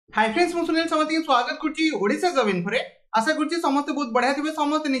Hi friends मु सुनील समस्त स्वागत करछि ओडिशा जॉब इन्फो रे। आशा करछि समस्त बहुत बढ़िया थिबे,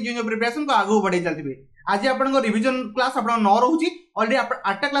 समस्त निज निज प्रिपरेशन को आगु बढ़ाई चलथिबे। आज आपन रिवीजन क्लास आपन 9 रहउछि। ऑलरेडी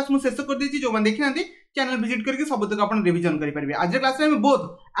 8टा क्लास मु शेष कर देछि। जो मन देखि नांती चैनल विजिट करके सब तक अपन रिवीजन करि परिबे। आज क्लास में हम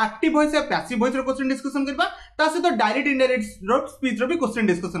बोथ एक्टिव वॉइस या पैसिव वॉइस रो क्वेश्चन डिस्कशन करबा, ता से तो डायरेक्ट इनडायरेक्ट रो स्पीच रो भी क्वेश्चन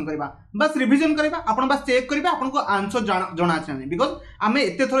डिस्कशन करबा। बस रिवीजन करबा, अपन बस चेक करबा अपन को आंसर जणा छै बिकॉज़ हमें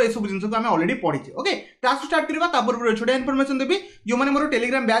एते थोर ए सब जिंस को हमें ऑलरेडी पढि छै। ओके, क्लास स्टार्ट करबा। तापर पूरा छोटा इन्फॉर्मेशन देबी। जो माने मोर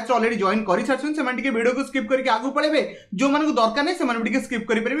टेलीग्राम बैच ऑलरेडी जॉइन करि छछन से माने टिके वीडियो को स्किप करके आगु पळेबे। जो माने को दरकार नै से माने टिके स्किप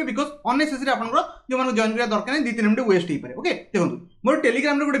करि परिबे बिकॉज़ अननेसेसरी अपन जो माने जॉइन करा दरकार नै 2-3 मिनिट वेस्ट हि पारे। ओके, देखंतु मोर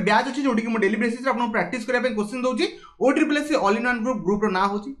टेलीग्राम रे गोटे बैच अछि जोटी कि मो डेली बेसिस रे अपन प्रैक्टिस करिया पे question दउची। OSSSC all in one group रो ना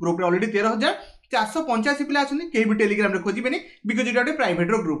होची। ग्रुप रे ऑलरेडी 13,485 पिला अछन। के भी टेलीग्राम रे खोजिबेनी बिकॉज़ इटा गोटे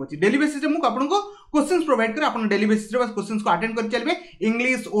प्राइवेट रो ग्रुप अछि। डेली बेसिस रे मु आपन को क्वेश्चंस प्रोवाइड कर अपन डेली बेसिस रे बस क्वेश्चंस को अटेंड कर चलबे।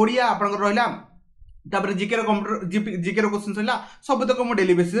 इंग्लिश ओडिया आपन को रहला, तापर जीके रो कंप्यूटर जीके रो क्वेश्चन होला सब तक मो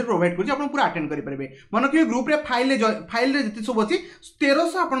डेली बेसिस रे प्रोवाइड करछि। आपन पूरा अटेंड करि परबे। मन कि ग्रुप रे फाइल रे जति सब अछि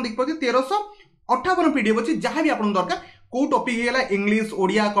 1300 आपन देख पथि 1358 पीडीएफ अछि। जहां भी आपन दरकार को टॉपिक हेला इंग्लिश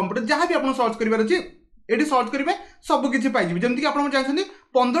ओडिया कंप्यूटर जहां भी आपन सर्च करिवार अछि एडी सर्च करिवे सब किछि पाइ जिवे। जेमति कि आपन जानछन्ती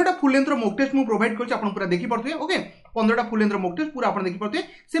 15टा फुल लेंथ रो मॉक टेस्ट मु प्रोवाइड करछि। आपन पूरा देखि परथि। ओके, 15टा फुल लेंथ रो मॉक टेस्ट पूरा आपन देखि परथि।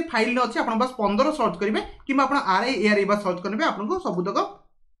 से फाइल न अछि आपन बस 15 सर्च करिवे किबा आपन आरआई एआरआई बस सर्च करबे। आपन को सब तक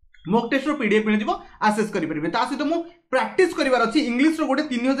मॉक टेस्ट रो पीडीएफ मिल जिवो, एक्सेस करि परिबे। ता सहित मु प्रैक्टिस करिवार अछि। इंग्लिश रो गोटे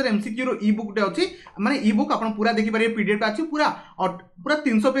 3000 एमसीक्यू रो ई बुक टे अछि। माने ई बुक आपन पूरा देखि परिबे। पीडीएफ अछि पूरा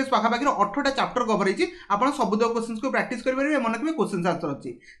 300 पेज पाखा पाखी 18टा चैप्टर कवर हिची। आपन सब दो क्वेश्चंस को प्रैक्टिस करि परिबे। मन के क्वेश्चन आंसर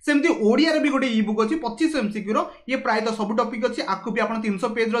अछि। सेमति ओडिया रे भी गोटे ई बुक अछि 25 एमसीक्यू रो। ये प्राय तो सब टॉपिक अछि। आकु भी आपन 300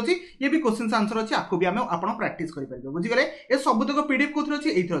 पेज रो अछि। ये भी क्वेश्चन आंसर अछि। आकु भी हमें आपन प्रैक्टिस करि परिबे। बुझि गले ए सब तक पीडीएफ कोथर अछि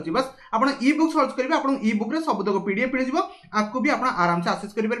एथर अछि। बस आपन ई बुक सर्च करिबे। आपन ई बुक रे सब तक पीडीएफ मिल जिवो। आकु भी आपन आराम से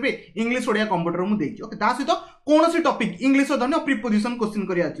एक्सेस करि परिबे। इंग्लिश ओडिया कंप्यूटर मु देछि। ओके, ता सहित कोनोसी टॉपिक इंग्लिश धन्य प्रीपोजिशन क्वेश्चन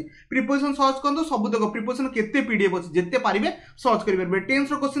करिया अछि। प्रीपोजिशन सर्च करंतो सब तक प्रीपोजिशन केते पीडीएफ अछि जेते पारिबे सर्च करि परिबे।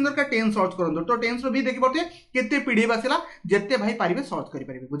 टेंस रो क्वेश्चन दरकार टेंस सर्च करंतो तो टेंस रो भी देखि परते केते पीडीएफ आसिला जेते भाई पारिबे सर्च करि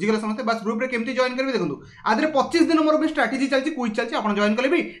परिबे। बुझि गेले समस्त। बस ग्रुप रे केमति जॉइन करबे देखंतु। आदरे 25 दिन मोर भी स्ट्रेटजी चलछि, क्विज चलछि। आपन जॉइन करले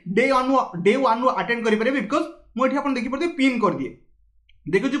भी डे 1 अटेंड करि परिबे बिकॉज़ मो एठी आपन देखि परते पिन कर दिए।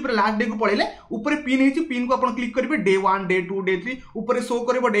 देखो जो पूरा लास्ट डे को पळेले ऊपर पिन हेछि। पिन को अपन क्लिक करिवे डे 1 डे 2 डे 3 ऊपर शो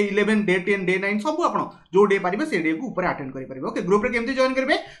करबो डे 11 डे 10 डे 9 सब अपन जो डे पारिबे से डे को ऊपर अटेंड करि परिबे। ओके, ग्रुप रे केमति जॉइन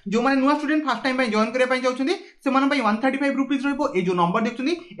करबे जो माने नुवा स्टूडेंट फर्स्ट टाइम पय जॉइन करे पय जाउछन्ती से माने पय 135 रुपीस रहबो। ए जो नंबर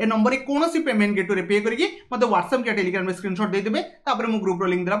देखछन्ती ए नंबर रे कोनोसी पेमेंट गेटवे रे पे करके मते WhatsApp के टेलीग्राम में स्क्रीनशॉट दे देबे। तापर मु ग्रुप रो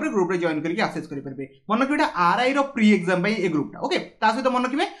लिंक देला पर ग्रुप रे जॉइन करके एक्सेस करि परिबे। मन कि एटा आरआई रो प्री एग्जाम पय ए ग्रुपटा। ओके, ता सहित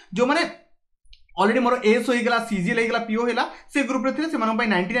मन किबे जो माने ऑलरेडी मोर एस होई गेला सीजीएल होई गेला पीओ होला से ग्रुप रे थिले से माने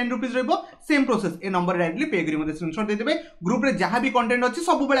 99 रुपीस रहबो। सेम प्रोसेस ए नंबर डायरेक्टली पे करी मते स्क्रीनशॉट दे देबे। ग्रुप रे जहां भी कंटेंट अछि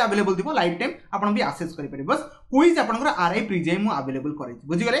सब बेले अवेलेबल थिबो। लाइफ टाइम आपन भी एक्सेस करि परिबे। बस क्विज आपनकर आरआई प्रीजेम मु अवेलेबल करै छी।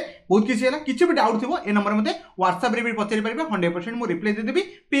 बुझि गले बहुत किछि होला। किछि भी डाउट थिबो ए नंबर मते WhatsApp रे भी पचरि परिबे। 100% मु रिप्लाई दे देबी।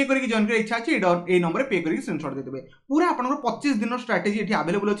 पे करी जॉइन करे इच्छा अछि ए नंबर पे करी स्क्रीनशॉट दे देबे। पूरा आपनकर 25 दिन स्ट्रेटजी एठी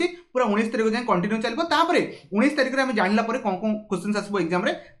अवेलेबल अछि। पूरा 19 तारिख जाय कंटिन्यू चलबो। तापरे 19 तारिख रे हम जानला परे कोन कोन क्वेश्चंस आसीबो एग्जाम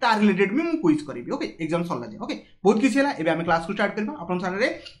रे ता रिलेटेड भी मु क्विज करिबी। ओके, एग्जाम सल्ला जे। ओके, बहुत किछि होला। एबे हम क्लास को स्टार्ट करबा। आपन चैनल रे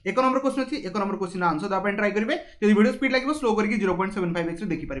 1 नंबर क्वेश्चन अछि। 1 नंबर क्वेश्चन आंसर दा पे ट्राई करिवे। यदि वीडियो स्पीड लागिबो स्लो करके 0.75x रे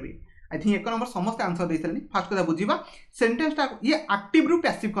देखि परिबे। आई थिंक 1 नंबर समस्त आंसर दे सलनी। फर्स्ट कदा बुझिबा सेंटेंस टा ये एक्टिव रु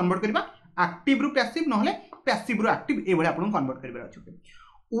पैसिव कन्वर्ट करबा। एक्टिव रु पैसिव नहले पैसिव रु एक्टिव ए भले आपन कन्वर्ट करबा अछि।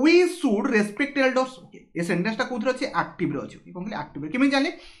 We should respect elders. Okay, ये सेंटेंस टा कोथर अछि एक्टिव रे अछि। ओके, कोन एक्टिव रे केमि जाने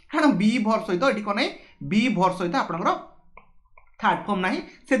कारण बी भर सहित एठी कोन बी भर सहित आपनकर थर्ड फॉर्म नाही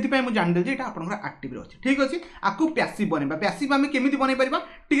सेति पय मु जान दे जे एटा आपनकर एक्टिव रे अछि। ठीक अछि, आकु पैसिव बनेबा। पैसिव हम केमिति बनै परिबा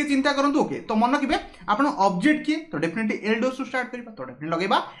ठीक चिंता करंतु। ओके, तो मन किबे आपन ऑब्जेक्ट के तो डेफिनेटली एल्डर्स टू स्टार्ट करबा। तो definitely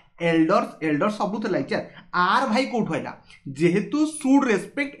लगेबा elders. Elders सबुत like are भाई कोठ होइला जेहेतु शुड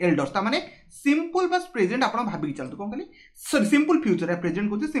रेस्पेक्ट एल्डर्स ता माने सिंपल बस प्रेजेंट आपन भाबी चलतो कोन कली सॉरी सिंपल फ्यूचर है प्रेजेंट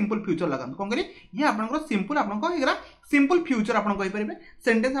को सिंपल फ्यूचर लगान कोन कली ये आपन सिंपल आपन को हेगरा सिंपल फ्यूचर आपन कहि परिबे।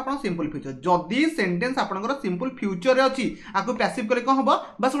 सेंटेंस आपन सिंपल फ्यूचर जदी सेंटेंस आपन सिंपल फ्यूचर रे अछि आकु पैसिव करे कोन हबो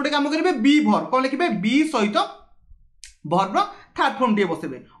बस गोटे काम करिवे बी भर कोन लिखिबे बी सहित verb third form D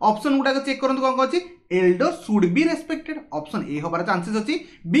बसेबे। Option गुडा check करंतु कोन अछि Elder should be respected. Option A होबार चांसेस अछि।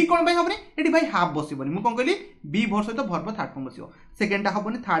 बी कोन भाई हबनी एठी भाई हाफ बसिबनी मु कोन कहली बी भर सहित भर्ब थर्ड फॉर्म बसिबो। सेकंड टा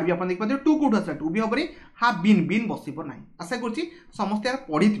हबनी थर्ड भी अपन देख पाते टू कोड आसा टू भी हबनी हाफ बीन बीन बसिबो नाही। आशा करछि समस्त यार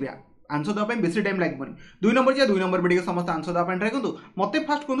पढितबे आंसर दबा बेसी टाइम लागबनी। 2 नंबर जे 2 नंबर बेडी समस्त आंसर दबा ट्राई करंतु। मते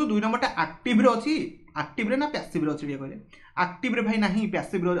फर्स्ट कोन 2 नंबर टा एक्टिव रे अछि एक्टिव रे ना पैसिव रे अछि कहले एक्टिव रे भाई नाही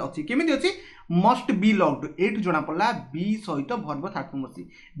पैसिव रे अछि केमिति अछि मस्ट बी लॉग्ड एट जणा पड़ला बी सहित वर्ब थर्ड फॉर्म अछि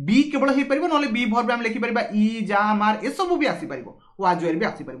बी केवल हे परिबो नले बी वर्ब हम लिखि परिबा ई जाम आर ए सब भी आसी परिबो वाज वेयर भी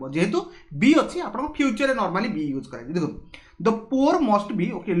आसी परिबो जेहेतु बी अछि आपण फ्यूचर रे नॉर्मली बी यूज करै देखो the pour must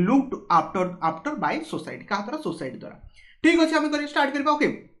be okay looked after by society का द्वारा सोसाइटी द्वारा ठीक अछि हम करी स्टार्ट करबा ओके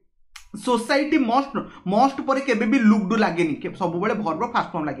सोसाइटी मस्ट पर केबे भी लुक्ड लागेनी सब बेले वर्ब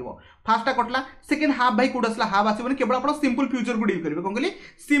फास्ट फॉर्म लागिवो फास्टा कटला सेकंड हाफ भाई कोड असला हाफ आसीबनी केवल आपण सिंपल फ्यूचर को डील करबे कोन कहली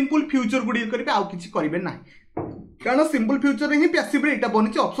सिंपल फ्यूचर को डील करबे आ किछि करबे ना कारण सिंपल फ्यूचर रे ही पैसिव रे एटा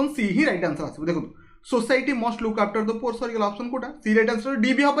बनिछि ऑप्शन सी ही राइट आंसर आसीबो देखो society must look after the pour sorry option Kota C right answer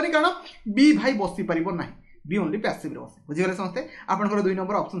D भी हबनी कारण बी भाई बसी परिबो नाही बी ओनली पैसिव रे बसे बुझि गले समझते आपनकर 2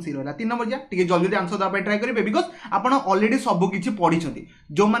 नंबर ऑप्शन सी रहला 3 नंबर जा ठीक जल्दी आंसर दबा ट्राई करिवे बिकॉज़ आपण ऑलरेडी सब किछि पढी छथि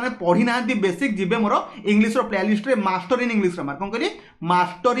जो माने पढी नांती बेसिक जिबे मोर इंग्लिश रो प्लेलिस्ट रे मास्टर इन इंग्लिश ग्रामर कोन करी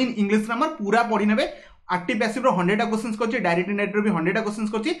मास्टर इन इंग्लिश ग्रामर पूरा पढी नेबे एक्टिव पैसिव रो 100 टा क्वेश्चंस करछि डायरेक्ट इनडायरेक्ट रो भी 100 टा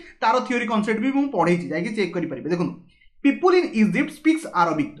क्वेश्चंस करछि तारो थ्योरी कांसेप्ट भी मु पढी छि जाई कि चेक करि परिबे देखो people in Egypt speaks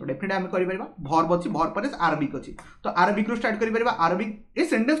Arabic तो डेफिनेटली हम करि परिबा वर्ब अछि वर्ब पर अरबिक अछि तो अरबिक रो स्टार्ट करि परिबा अरबिक ए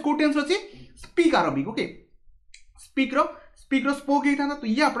सेंटेंस को टेंस अछि स्पीक अरबिक ओके स्पीक रो स्पोक ही था तो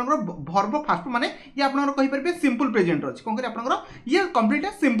ये आपनकर वर्ब फास्ट माने ये आपनकर कहि परबे सिंपल प्रेजेंट अछि कोन करी आपनकर ये कंप्लीट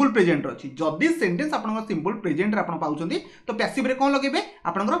सिंपल प्रेजेंट अछि जदी सेंटेंस आपनकर सिंपल प्रेजेंट रे आपन पाउछंती तो पैसिव रे कोन लगेबे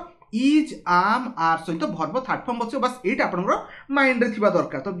आपनकर इज आम आर सहित वर्ब थर्ड फॉर्म बसियो बस एटा आपनकर माइंड रे थिबा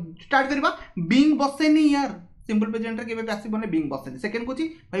दरकार तो स्टार्ट करबा बीइंग बसेनी यार सिंपल प्रेजेंट रे केबे पैसिव बने बीइंग बसेनी सेकंड कोची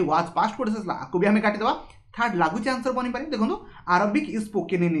भाई वाज पास्ट कोड सेसला आको भी हमें काटी देबा थर्ड लागु आंसर बनी पारे देखो Arabic is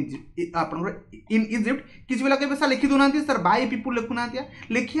spoken in Egypt आपन इन इजिप्ट किछ बेला केबे सा लिखि दोनांती सर बाय पीपल लिखुनांती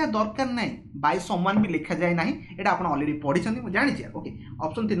लिखिया दरकार नै बाय समवन भी लिखा जाय नाही एटा आपन ऑलरेडी पढी छथि म जानि छी ओके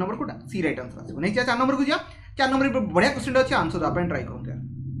ऑप्शन 3 नंबर कोटा सी राइट आंसर आसी नै 4 नंबर को जा 4 नंबर बढ़िया क्वेश्चन अछि आंसर अपन ट्राई करूं यार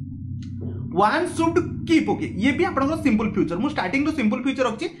वन शुड कीप ओके ये भी आपन सिंपल फ्यूचर मु स्टार्टिंग तो सिंपल फ्यूचर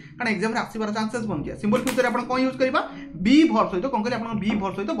रखछि कारण एग्जाम रे आसीबार चांसेस बन गया सिंपल फ्यूचर आपन कोन यूज करबा बी वर्ब सहित कोन करी आपन बी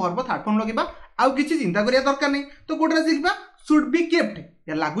वर्ब सहित वर्ब थर्ड फॉर्म लगेबा आउ किछि चिंता करिया दरकार नै तो कोटरा सिखबा शुड बी केप्ट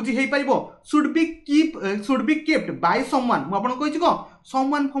या लागु जी हेई परिबो should be kept by someone मु आपन कहिछि को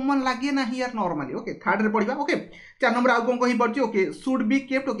समवन फमवन लागे ना यार नॉर्मली ओके थर्ड रे पढिबा ओके 4 नंबर आउ कोन कहि पड़छि okay should be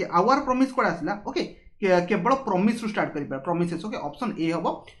kept okay our promise code आसला ओके केवल प्रॉमिस टू स्टार्ट करिबा प्रॉमिसेस ओके ऑप्शन ए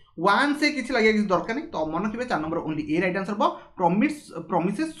हबो वन से किछि लागे किछि दरकार नै तो मन किबे 4 नंबर ओनली ए राइट आंसर बो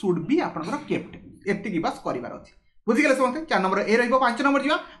प्रॉमिसेस शुड बी आपनकर केप्ट एत्ति की बस करिवार अछि बुझि गेले समझते 4 नंबर ए रहइबो 5 नंबर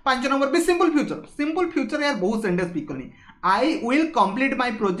जिवा 5 नंबर बी सिंपल फ्यूचर यार बहुत सेंटेंस स्पीक करनी I will complete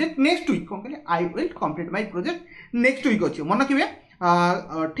my project next week कोन कहले I will complete my project next week अछि मन किबे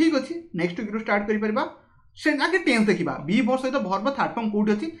ठीक अछि नेक्स्ट वीक रो स्टार्ट करि परबा से आगे टेंस देखिबा बी वर्ब सहित वर्ब थर्ड फॉर्म कोड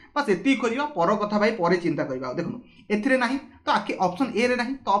अछि बस एति करिबा पर कथा भाई परे चिंता करिबा देखो एथिरे नाही तो आके ऑप्शन ए रे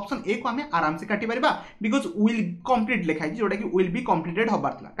नाही तो ऑप्शन ए को हमें आराम से काटी परबा बिकॉज़ विल कंप्लीट लिखाई जोटा कि विल बी कंप्लीटेड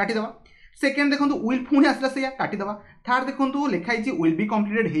हबार थला काटी देबा सेकंड देखंतु विल पुणी आसला से काटी देबा थर्ड देखंतु लिखाई छि will be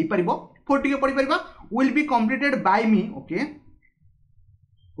completed hay परिबो fourth के पढि परिबा will be completed by me okay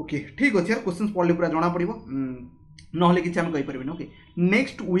okay ठीक अछि यार क्वेश्चंस पढले पूरा जणा पड़िबो नहले किछ हम कहि परबिन okay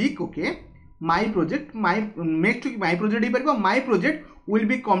next week okay my project my next week my project hay परिबो my project will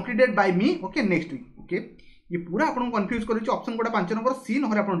be completed by me okay next week okay ये पूरा आपन कंफ्यूज करै छी ऑप्शन कोडा 5 नंबर सी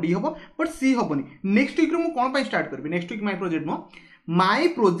नहरे आपन डी हबो बट सी हबोनी नेक्स्ट वीक रो मु कोन पय स्टार्ट करबी नेक्स्ट वीक माय प्रोजेक्ट मो my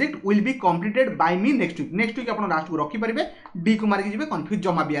project will be completed by me next week आपन लास्ट को रखि परिबे डी को मारि के जिबे कंफ्यूज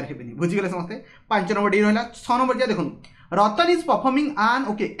जमा बियार हेबेनी बुझि गेले समझते 5 नंबर डी रहला 6 नंबर जा देखन रतन is performing N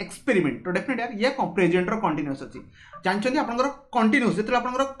okay experiment तो डेफिनेट यार ये प्रेजेंट रो कंटीन्यूअस अछि जानछथि आपनकर कंटीन्यूअस जेतला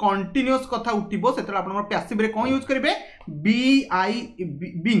आपनकर कंटीन्यूअस कथा उठिबो सेतला आपनकर पैसिव रे कोन यूज करबे B I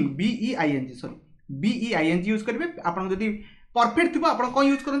being B E I N G sorry B E I N G use करबे आपन जदी परफेक्ट थिबो आपन कोन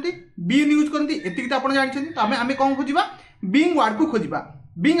यूज करंती बीइंग यूज करंती एतिक त आपन जानछथि तो हमें कोन खोजिबा बीइंग वर्ड को खोजिबा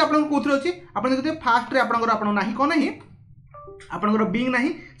बीइंग आपन कोथरे अछि आपन जदी फर्स्ट रे आपन नाही कोन नाही आपनकर बीइंग नाही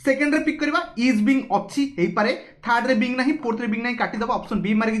सेकंड रे पिक करबा इज बीइंग अछि हेई पारे थर्ड रे बीइंग नाही फोर्थ रे बीइंग नाही काटी दबा ऑप्शन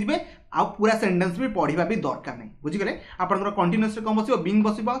बी मारि जिबे आ पूरा सेंटेंस भी पढिबा भी दरकार नाही बुझि गेले आपनकर कंटीन्यूअस रे कम बसिबो being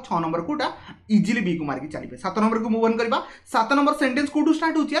बसिबा 6 number Kota easily B को मारि के चलिबे 7 नंबर को मूव ऑन करबा 7 नंबर सेंटेंस कोटू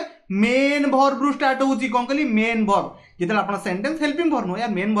स्टार्ट होची यार मेन वर्ब रू स्टार्ट होची कोन कहली मेन वर्ब जेतला आपन सेंटेंस हेल्पिंग वर्ब नो यार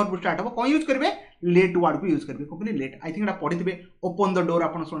मेन वर्ब स्टार्ट हो कोन यूज करबे लेट वर्ड को यूज करबे कोन कहली late I think Etah पढिथिबे open the door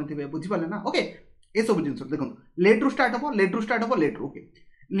आपन सुनिथिबे बुझि पाले ना ओके ए सब जिंस देखो लेट रू स्टार्ट हो late okay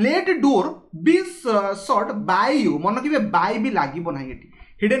let door B shot bye you मन कि बाय भी लागिबो नाही एटी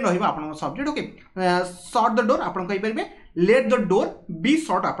हिडन रहिबा आपन subject okay shot the door आपन कहि परबे let the door B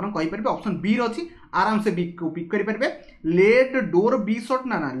shot आपन कहि परबे ऑप्शन बी रो अछि आराम से बी को पिक करि परबे लेट डोर बी शॉट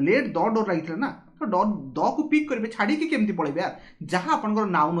ना लेट द डोर लागिथला ना तो द को पिक करेंगे छाड़ी केमती पड़े यार जहाँ आपंकर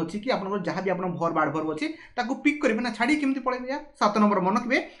नाउन अच्छी कि आप जहाँ भी आप भर बाड भर अच्छे ताको पिक करेंगे ना छाड़ी केमती पड़े यार 7 नंबर मन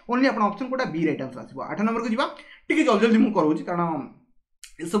रखिए ओनली आप option Kota B right answer आसो 8 नंबर को जी टी जल्दी जल्दी मुझे करोची कारण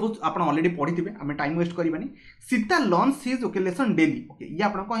ये सब आप ऑलरेडी पढ़ी थे आम टाइम वेस्ट करवानी Sita launch his okay lesson daily okay ये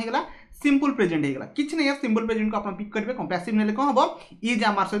आप कौन होगा सिंपल प्रेजेंट होगा किसी नहीं यार सिंपल प्रेजेंट को आप पिक करेंगे कौन पैसिव नेले कौन हम इज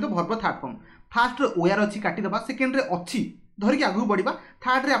आमार सहित भर्ब थर्ड फॉर्म फास्ट ओयार अच्छी काटिदेबा सेकेंड रे अच्छी धरिक आगू बढ़ा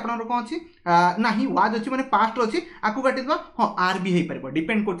थर्ड रे आपन कौन अच्छी ना वाज अच्छी मैंने पास्ट अच्छी आपको काटिदेबा हाँ आर भी हो पार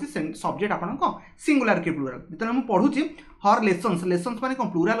डिपेंड कर सब्जेक्ट आप कौन सिंगुलर कि प्लूराल जो मुझे पढ़ुची हर लेसन्स लेसन्स माने कौन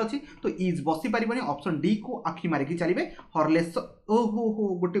प्लूराल अच्छी तो इज बसी पारे ऑप्शन डी को आखि मारिकी चलिए हर लेसन ओहो हो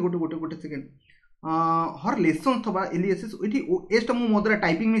गोटे गोटे गोटे गोटे सेकेंड हर लेसन्स थोड़ा एलिएसएस ये एस्ट मो द्वारा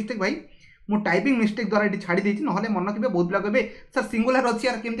टाइपिंग मिस्टेक भाई मो टाइपिंग मिस्टेक द्वारा ये छाड़ी देती ना मन रखिए बहुत पिला कहे सर सिंगुलर अच्छी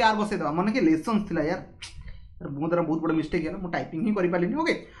यार केमती आर बसईदेवा मन के लेसन्स थी यार मो द्वारा बहुत बड़ा मिस्टेक है मुझे टाइपिंग ही करें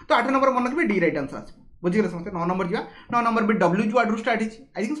ओके तो 8 नंबर मन रखिए डी राइट आंसर आसो बुझे समझते 9 नंबर जा 9 नंबर भी डब्ल्यू जो आड्रु स्टार्ट होती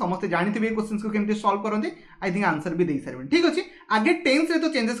आई थिंक समस्त जानते हैं क्वेश्चन को केमती सॉल्व करते आई थिंक आंसर भी दे सारे ठीक अच्छे आगे टेंस रे तो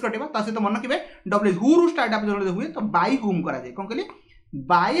चेंजेस कटेबा सहित मन रखिए डब्ल्यू हु रु स्टार्ट आप जो हुए तो बाय हुम करा जाए कौन कहले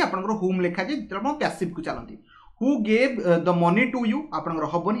बाय आपनकर हुम लिखा जाए जो आप पैसिव को चलती who gave the money to you आपनकर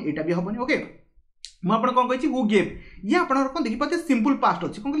हबनी एटा भी हबनी ओके मैं आपन कौन कही हु गेव ये आपन कौन देखि पाते सिंपल पास्ट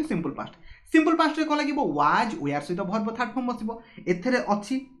अच्छी कौन कहले सिंपल पास्ट रे कौन लगे वाज ओयार सहित भर्ब थर्ड फॉर्म बसिबो एथरे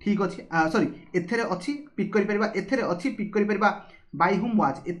अच्छी ठीक अच्छे सॉरी एथरे अच्छी पिक करि परिबा एथरे अच्छी पिक करि परिबा बाय हुम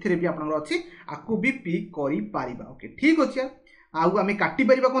वाज एथरे भी आपन अच्छी आकु भी पिक करि परिबा ओके ठीक अच्छे आउ आमे काटी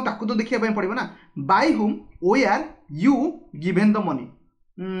परिबा कोन ताकु तो देखिया पय पड़िबो ना by whom ओयार you given the money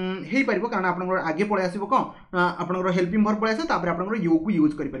हो पार कारण आप आगे पलि आसो कौन आप हेल्पिंग भर पलि आस यू को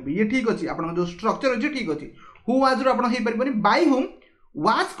यूज करेंगे ये ठीक अच्छे आप जो स्ट्रक्चर अच्छे ठीक अच्छे हु वाज रो पारे बाय हुम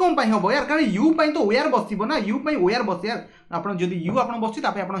वाज कौन हम यार कारण यू तो ओयार बसो ना यू ओयार बस यार आप यू आप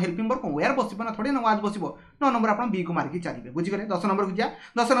बस हेल्पिंग भर कौन ओयार बसो ना थोड़े ना वाज बस 9 नंबर आप बी को मारिकी चलिए बुझीगले 10 नंबर को जा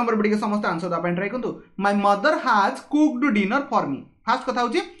 10 नंबर बढ़िया समस्त आंसर देवाई ट्राए करूँ माय मदर हाज cooked dinner for me fast कथा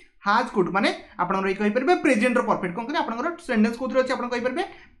हूँ हाज कुड माने आपन कहि परबे प्रेजेंट रो परफेक्ट कोन करे आपन सेंटेंस कोथरे अछि आपन कहि परबे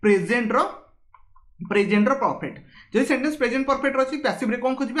प्रेजेंट रो परफेक्ट जे सेंटेंस प्रेजेंट परफेक्ट अछि पैसिव रे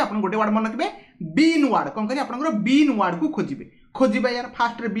कोन खोजिबे आपन गोटे वर्ड मन रखबे बीन वर्ड कोन करे आपन बीन वर्ड को खोजिबे यार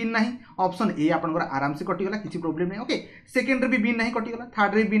फास्ट रे बीन नाही ऑप्शन ए आपन आराम से कटि गला किछि प्रॉब्लम नाही ओके सेकंड रे भी बीन नाही कटि गला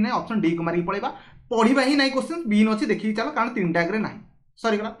थर्ड रे बीन नाही ऑप्शन डी को मारी पळेबा पढिबा ही नाही क्वेश्चन बीन अछि देखि चलो कारण तीन टैग रे नाही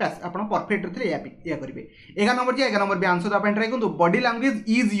सॉरी गला आप परफेक्ट थे या करेंगे 11 नंबर जी 11 नंबर भी आंसर देवाई ट्राए करूँ body language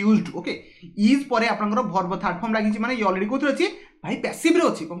is used okay is पर आपंकर भर्ब थर्ड फॉर्म लगी माने ये ऑलरेडी कोथरे अछि भाई पैसिव रे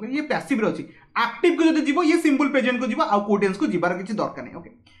अछि कोन ये पैसिव रे अछि एक्टिव को जदि जीवो ये सिंपल प्रेजेंट को जीवो आ कोटेंस को जीवार किछि दरकार नै okay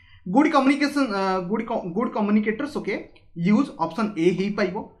good communication good communicators okay use option A he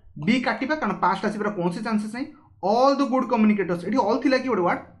पाइबो B काटिबा कारण पास्ट आसीबार कोन से चांसेस नै ऑल द गुड कम्युनिकेटर्स एठी ऑल थिला कि गोटे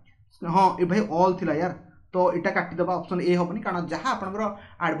वर्ड हां ए भाई ऑल थिला यार तो यहाँ काटिदेवा ऑप्शन ए हेनी कारण जहाँ आपंकर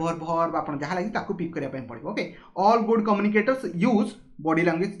एडवर्ब भर्ब आप जहाँ लगे ताकू पिक करने पड़े okay all good communicators use body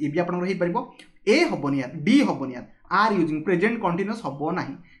language ये भी आपंकर ए हेनी यार डी हेनी यार आर यूजिंग प्रेजेंट कंटिन्यूअस हम ना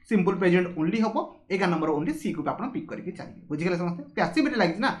सिंपल प्रेजेंट ओनली हम 11 नंबर ओनली सी को आप पिक करके चलिए बुझीगले समस्त पैसिव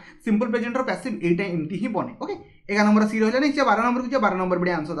लगे ना सिंपल प्रेजेंट रो पैसिव एटा एमती ही बने ओके 11 नंबर सी रहा नहीं 12 नंबर को 12 नंबर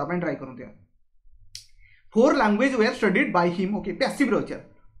बढ़िया आंसर आप ट्राई करूँ 4 language where studied by him okay passive रही है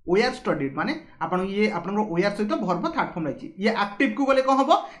ओयार स्टडीड माने आपन ये आपन ओयार सहित भर्ब थर्ड फॉर्म रही ये एक्टिव को गले कौन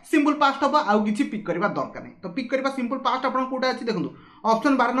हम सिंपल पास्ट हम आउ किछि पिक करबा दरकार नहीं तो पिक करबा सिंपल पास्ट आपन कोटा अछि देखंतु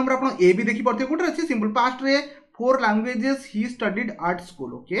ऑप्शन 12 नंबर आपन ए भी देखि पड़थे कोटा अछि सिंपल पास्ट रे 4 languages he studied at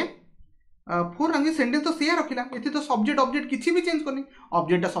school okay 4 language sentence तो सेया रखिला एते तो सब्जेक्ट ऑब्जेक्ट किछि भी चेंज करनी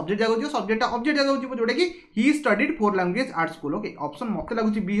ऑब्जेक्ट सब्जेक्ट जागो जो सब्जेक्ट ऑब्जेक्ट जागो जो जोटा कि he studied 4 language at school okay option मते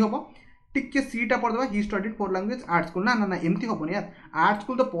लागुछि बी हबो टिके सीटा पड़देबा he studied 4 language art school ना ना ना एमती हबनी यार आर्ट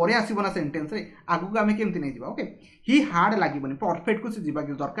स्कूल तो परे आसीबो ना सेंटेंस रे आगु को आमे केमती नै जिबा ओके ही हार्ड लागिबनी परफेक्ट को से जिबा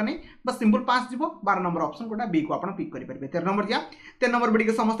के दरकार नै बस सिंपल पास जिवो 12 नंबर ऑप्शन कोटा बी को आपण पिक करि परबे 13 नंबर जा 13 नंबर बडी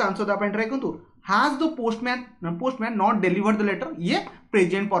के समस्त आंसर दा आपण try करतु has the postman not delivered the letter ये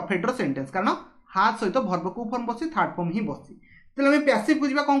प्रेजेंट परफेक्ट रो सेंटेंस कारण हैज सहित भर्ब को फॉर्म बसी थर्ड फॉर्म ही बसी तेल आम पैसिव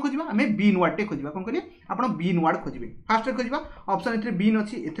खोजा कौन खोजा आम बीन वर्ड टे खोजा कौन करिए आप बीन वर्ड खोजे फास्ट खोजा ऑप्शन ए बीन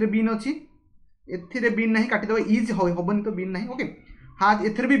अच्छी एथरे बीन अच्छी एथिरे बीन नहीं काटिदेवा इज हेनी तो बीन नहीं ओके हाज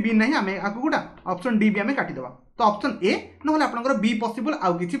एथरे भी बीन नहीं आम आगे गोटा ऑप्शन डी भी आम काटिदेवा तो ऑप्शन ए ना आपंकर बी पॉसिबल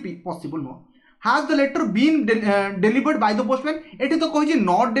आउ किछि पॉसिबल नुह हाज the letter been delivered by the postman eighty तो कही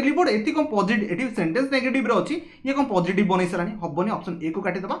नॉट डिलीवर्ड एटी कौन पॉजिटिव एटी सेंटेंस नेगेटिव रे अच्छी ये कौन पॉजिटिव बन सारानी हेनी ऑप्शन ए को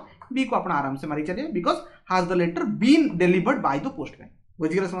काटिदेवा बी को आप आराम से मारी चलिए बिकज हाज the letter been delivered by the postman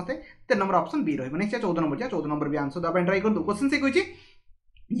बुझीगले समस्ते 13 नंबर ऑप्शन बी रही नेक्स्ट 14 नंबर 14 नंबर भी आंसर देवा ट्राई कर क्वेश्चन से कही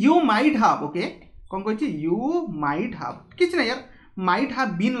यू माइट हाव ओके कौन कही यू माइट हाव किसी ना यार माइट हैव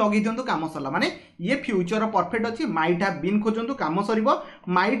बीन लगे दिंतु काम सरला माने ये फ्यूचर परफेक्ट अछि माइट हैव बीन खोजंतु काम सरीबो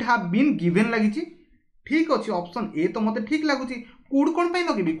माइट हैव बीन गिवन लागिछि ठीक अछि ऑप्शन ए तो मते ठीक लागुछि कुड कोन पई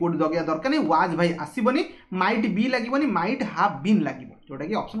लगेबी कुड दगिया दरकार नहीं वाज भाई आसीबनी might be लागिबनी might have been लागिबो जोटा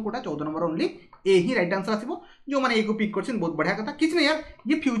कि ऑप्शन कोटा 14 नंबर ओनली ए ही राइट आंसर आसीबो जो माने ए को पिक करछन बहुत बढ़िया कथा किछ नहीं यार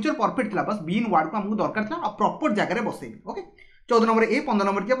ये फ्यूचर परफेक्ट थला बस बीन वर्ड को हमको दरकार थला और प्रॉपर जगह रे बसेबी ओके 14 नंबर ए 15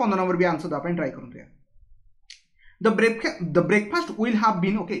 नंबर के 15 नंबर भी आंसर दा पई ट्राई करंतु यार the breakfast will have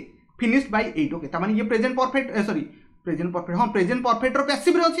been okay finished bye 8 okay त माने ये present perfect sorry present perfect हां प्रेजेंट परफेक्ट रो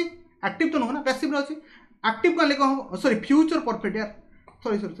पैसिव रे अछि एक्टिव तो न पैसिव रे अछि एक्टिव कहले को सॉरी फ्यूचर परफेक्ट यार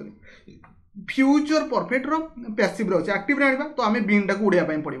sorry sorry sorry future perfect रो पैसिव रे अछि एक्टिव रे आनिबा तो हमें बीन टा को उड़िया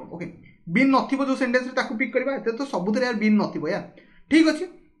पई पड़िबो ओके बीन नथिबो जो सेंटेंस रे ताकू पिक करबा एते तो सबुतरे यार बीन नथिबो यार ठीक अछि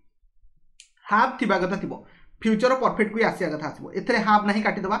हैव थिबा कथा थिबो फ्यूचर परफेक्ट को आसिया कथा आसीबो एथरे हैव नाही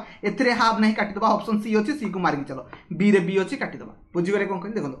काटि दबा एथरे हैव नाही काटि दबा ऑप्शन सी अछि सी को मार के चलो बी रे बी अछि काटि दबा बुझि गले कोन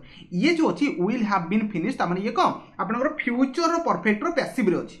कहली देखो ये जो अछि विल हैव बीन फिनिश्ड त माने ये को आपनकर फ्यूचर परफेक्ट रो पैसिव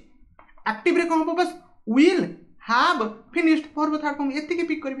रे अछि एक्टिव रे कोन बस will have finished for third form एति के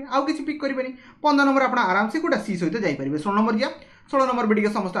पिक करबे आउ किछि पिक करबेनी 15 नंबर आपण आराम से कोटा सी सहित जाई परबे 16 नंबर या 16 नंबर बेटी के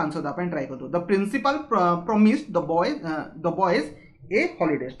समस्त आंसर दा पन ट्राई करतो the principal promised the boys A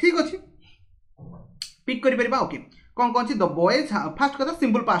holidays ठीक अछि पिक करि परबा ओके कोन कोन छि द बॉयज फर्स्ट कथा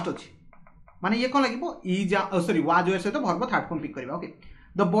सिंपल पास्ट अछि माने ये कोन लागिबो इज सॉरी वाज वेयर सहित वर्ब थर्ड फॉर्म पिक करबा okay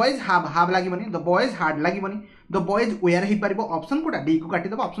the boys have लागिबनी the boys had लागिबनी the boys where he परबो ऑप्शन कोटा डी को काटि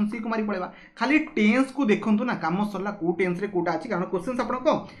दबो ऑप्शन सी को मारी पड़ेबा खाली टेंस को देखंतु ना काम सरला को टेंस रे कोटा अछि कारण क्वेश्चंस आपन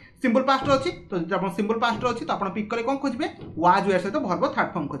को सिंपल पास्ट रो अछि तो जब आपन सिंपल पास्ट रो अछि तो आपन पिक करे कोन खोजबे वाज वेयर सहित वर्ब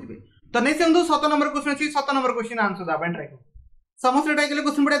थर्ड फॉर्म खोजबे तो नै सेंदु 7 नंबर क्वेश्चन अछि 7 नंबर क्वेश्चन आंसर दा अपन ट्राई करू समस्त ट्राई केले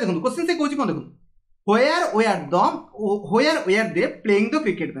क्वेश्चन पढा देखंतु क्वेश्चन से कोछि कोन देखंतु where they playing the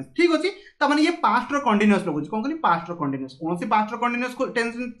cricket match ठीक अछि त माने ये पास्ट रो कंटीन्यूअस लगुछि कोन कहली पास्ट रो कंटीन्यूअस कोन से पास्ट रो कंटीन्यूअस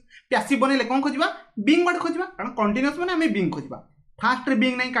टेंस पैसिव बनेले कोन खोजबा बीइंग वर्ड खोजबा कारण कंटीन्यूअस माने हमें बीइंग खोजबा फर्स्ट रे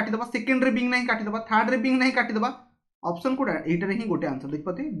बीइंग नहीं काटि दबा सेकंड रे बीइंग नहीं काटि दबा थर्ड रे बीइंग नहीं काटि दबा ऑप्शन कोडा एटा रे ही गोटे आंसर देख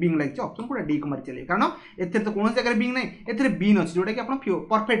पते बीइंग लागिछ ऑप्शन कोडा डी को मारि चले कारण एथे तो कोन जगह बीइंग नहीं एथे बीन अछि जोटा कि आपण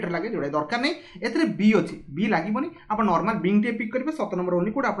परफेक्ट लागे जोटा दरकार नहीं एथे बी अछि बी लागिबनी आपण नॉर्मल बीइंग टे पिक करबे 7 नंबर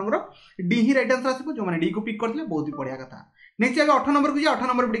ओनली कोडा आपनकर डी ही राइट आंसर आसीबो जो माने डी को पिक करथिले बहुत ही बढ़िया कथा नेक्स्ट आगे 8 नंबर को जे 8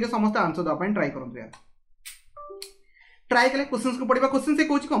 नंबर बिडी के समस्त आंसर द अपन ट्राई करंतु यार ट्राई कले क्वेश्चंस को पढिबा क्वेश्चन से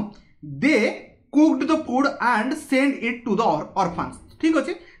कोछि कम दे cooked the food and send it to the orphans ठीक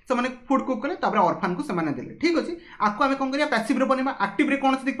अछि से माने फूड कुक कले तापर ऑर्फन को से माने देले ठीक अछि आको हमें कोन करिया पैसिव रे बनेबा एक्टिव रे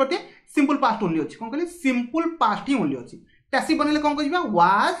कोन से देख पते सिंपल पास्ट ओनली अछि कोन कहले सिंपल पास्ट ही ओनली अछि पैसिव बनेले कोन कहिबा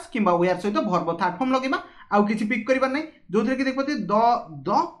वाज किबा वेयर सहित वर्ब थर्ड फॉर्म लगेबा आउ किछि पिक करिबा नै जोथरे कि देख पते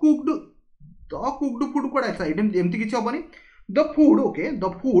द कुक्ड फूड कोडा छै एमति किछि होबनी the food okay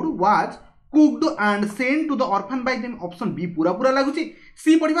the food was cooked and send to the orphan bye them option B पूरा पूरा लागुची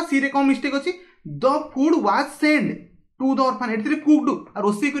सी पढिबा सी रे कोन मिस्टेक अछि the food was send to the orphan एतरे cooked uh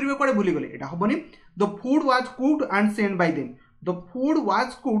Rossi करिवे कोडे भूली गले एटा होबनी the food was cooked and send bye them the food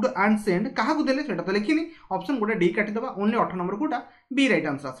was cooked and send काहा को देले सेटा तो लिखिनी ऑप्शन गोटे डी काटि दबा only 8 number Kota B right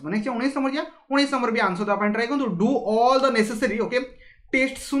answer आसी नेक्स्ट 19 नंबर या 19 नंबर भी आंसर द अपन ट्राई करु do all the necessary okay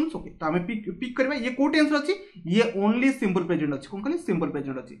test सुन्स okay तो हमें पिक करबा ये को टेंस अछि ये ओनली सिंपल प्रेजेंट अछि कोन कहली सिंपल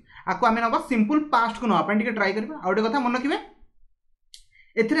प्रेजेंट अछि आको हमें नबा सिंपल पास्ट को न अपन टिके ट्राई करबा आउटे कथा मन रखिबे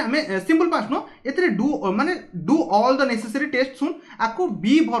एथरे हमें सिंपल पास्ट नो एथरे डू माने do all the necessary test सुन आको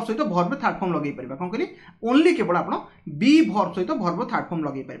बी वर्ब सहित वर्ब थर्ड फॉर्म लगै परबा कोन कहली ओनली केवल आपण बी वर्ब सहित वर्ब थर्ड फॉर्म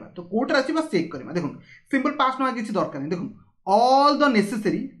लगै परबा तो कोटर अछि बस चेक करबा देखो सिंपल पास्ट न किछि दरकार नै देखो all the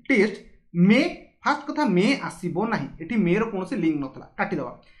necessary test may first कथा मे आसीबो नाही एठी मे रो कोनसे लिंक नथला काटि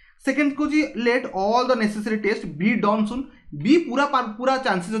दबा सेकंड को जी let all the necessary test be done soon B पूरा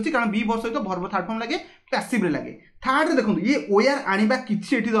चांसेस अछि कारण बी वर्ब सहित वर्ब थर्ड फॉर्म लागे पैसिव रे लागे थर्ड रे देखो ये वेयर आनिबा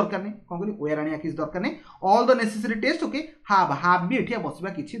किछि एठी दरकार नै कोन कहली वेयर आनिया किछि दरकार नै all the necessary test okay have भी एठी बसबा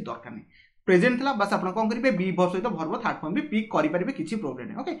किछि दरकार नै प्रेजेंट थला बस आपण कोन करिवे बी वर्ब सहित वर्ब थर्ड फॉर्म भी पिक करि परिबे किछि प्रॉब्लम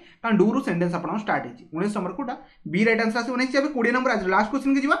नै ओके कारण डू रो सेंटेंस आपण start हेछि 19 number Kota B right answer आसी 19 अब 20 नंबर आज लास्ट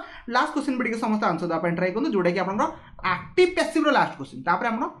क्वेश्चन के जिवा लास्ट क्वेश्चन बिडी के समस्त आंसर दा आपण ट्राई करनु जोडा कि आपण एक्टिव पैसिव रो लास्ट क्वेश्चन तापर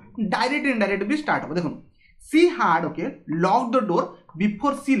आपण डायरेक्ट इनडायरेक्ट भी स्टार्ट हो देखो सी hard okay lock the door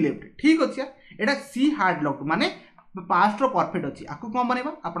before C left ठीक अछि एटा सी हार्ड लॉक माने पास्ट रो परफेक्ट अछि आकु कोन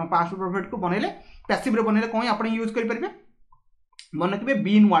बनेबा आपण पास्ट रो परफेक्ट को बनेले पैसिव रे बनेले कोन आपण यूज करि परिबे मन रखिबे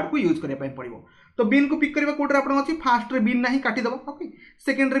बीन वर्ड को यूज करे पय पड़िबो तो बीन को पिक करबा कोटर आपण अछि फर्स्ट रे बीन नाही काटि दबा ओके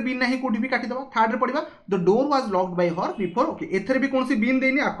सेकंड रे बीन नाही कोठी भी काटि दबा थर्ड रे पड़िबा the door was locked bye her before okay एथरे भी कोनसी बीन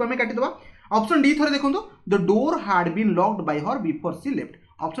देनी आको हमें काटि दबा ऑप्शन डी थरे देखंतो the door had been locked bye her before C left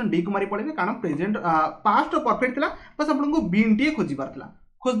option D को मारी पड़िबे कारण प्रेजेंट पास्ट परफेक्ट थला बस आपण को बीन टी खोजि परतला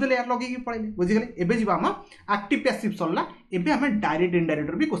खोजदेले यार लगे पड़े बुझीगले एबे जीवा हम एक्टिव पैसिव सरला एबे हम डायरेक्ट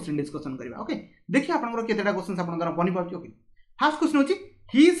इनडायरेक्ट भी क्वेश्चन डिस्कशन करबा ओके देखिए आपनकर केतेटा क्वेश्चन आपन द्वारा बनि पाउछ ओके फर्स्ट क्वेश्चन होची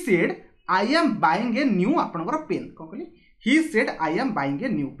he said I am buying a new आपनकर पेन को कहली he said I am buying a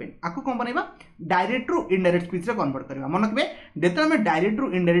new pen आको कोन बनेबा डायरेक्ट रु इनडायरेक्ट स्पीच रे कन्वर्ट करबा मन रखबे देता हम डायरेक्ट रु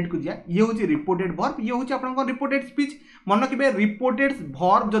इनडायरेक्ट को जिया ये होची रिपोर्टेड वर्ब ये होची आपनकर रिपोर्टेड स्पीच मन रखबे रिपोर्टेड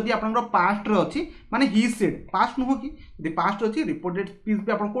वर्ब जदी आपनकर पास्ट रे अछि माने ही सेड पास्ट नु हो कि यदि पास्ट अछि रिपोर्टेड स्पीच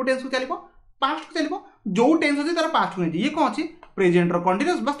पे आपन को टेंस को चलिबो पास्ट को चलिबो जो टेंस अछि तार पास्ट को नै ये कोन अछि प्रेजेंट रो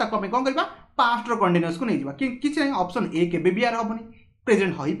कंटीन्यूअस बस ताको हम कोन करबा पास्ट रो कंटीन्यूअस को नै जिबा किछ नै ऑप्शन ए के बे आर हबनी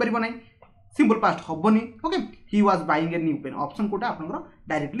प्रेजेंट होई परिबो नै simple past हबनी okay he was buying a new pen option Kota आपनकर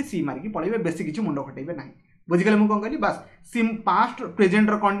डायरेक्टली सी मार की पळेबे बेसी किछ मुंडो खटेबे नाही बुझि गेले मु कोन कहली बस सिम पास्ट प्रेजेंट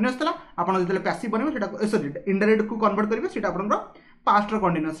रो कंटीन्यूअस तला आपन जतले पैसिव बनेबो सेटा सॉरी इनडायरेक्ट को कन्वर्ट करबे सेटा आपनकर पास्ट रो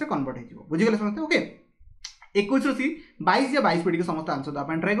कंटीन्यूअस रे कन्वर्ट हे जिवो बुझि गेले समझते ओके 21 रो सी 22 या 22 पीडी के समस्त आंसर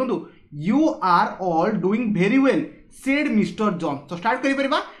अपन ट्राई करदु you are all doing very well said mister Johns तो स्टार्ट करि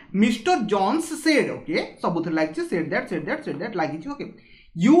परिबा mister Johns said okay सबुथ like छै सेड दैट लागी छै okay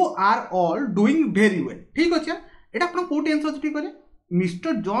you are all doing very well ठीक अछि एटा अपन को टेंस अछि ठीक करे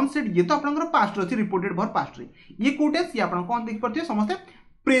मिस्टर जॉन सेड ये तो आपनकर पास्ट रो अछि रिपोर्टेड वर्ब पास्ट रे ये को टेंस ये अपन कोन देख परते समस्त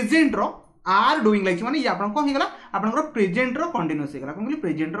present row are doing like माने ये अपन को हेगला आपनकर प्रेजेंट रो कंटीन्यूअस हेगला कोन कहली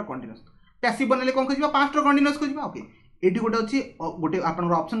प्रेजेंट रो कंटीन्यूअस पैसिव बनले कोन खोजबा पास्ट रो कंटीन्यूअस खोजबा ओके एटी गोटे अछि गोटे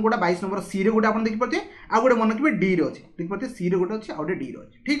आपनकर ऑप्शन गोटा 22 नंबर सी रे गोटे आपन देख परते आ गोटे मन रखबे डी रे अछि देख परते सी रे गोटे अछि आ गोटे डी रे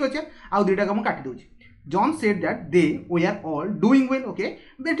अछि ठीक अछि आ दुईटा हम काटि दोछि John said that they were all doing well okay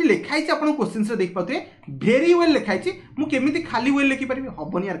बेटी लिखाई छै आपण क्वेश्चन से देख पाते very well लिखाई छै मु केमिति खाली well लिखि परिबे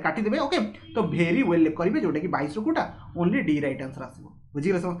हबनी यार काटि देबे ओके तो very well करिवे जोटा कि 22 रो Kota only D right answer आसीबो बुझि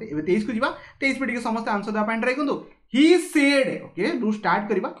गेले समस्त एबे 23 को जिबा 23 पेटी के समस्त आंसर दा पाइन ट्राई करदो he said okay do start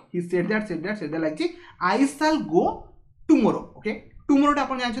करबा he said that लाइक छी I shall go tomorrow okay tomorrow टा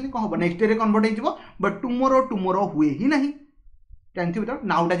आपण जानछनी कहबो नेक्स्ट डे रे कन्वर्ट हे जिवो बट tomorrow हुए ही नहीं जानथि बता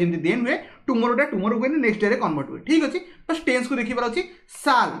नाउटा जेमति देन हुए टुमोरो हुए नेक्स्ट डे रे कन्वर्ट हुए ठीक अछि बस टेंस को देखिबार अछि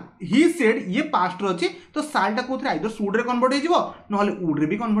साल ही सेड ये पास्ट रो अछि तो साल टा कोथरे आइदर शुड रे कन्वर्ट हे जिवो नहले वुड रे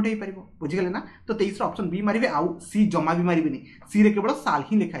भी कन्वर्ट हे परिबो बुझि गेले ना तो 23 रो ऑप्शन बी मारिबे आउ सी जमा भी मारिबेनी सी रे केवल साल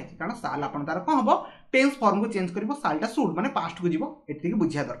ही लिखाइ छै कारण साल आपण तार कोन हबो टेंस फॉर्म को चेंज करबो साल टा शुड माने पास्ट को जिवो एति के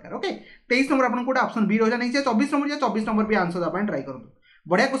बुझिया दरकार ओके 23 नंबर आपण कोटा ऑप्शन बी रहजा नै छै 24 नंबर या 24 नंबर भी आंसर अपन ट्राई करदो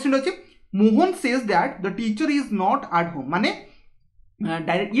बढ़िया क्वेश्चन अछि Mohan says that the teacher is not at home माने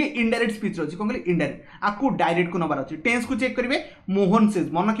डायरेक्ट ये इनडायरेक्ट स्पीच रो कोन कहली इनडायरेक्ट आकु डायरेक्ट को नंबर अछि टेंस को चेक करिवे मोहन सेज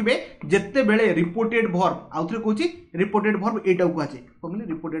मन रखिबे जत्ते बेले रिपोर्टेड वर्ब आउथरे कहूची रिपोर्टेड वर्ब एटा को आछे कोन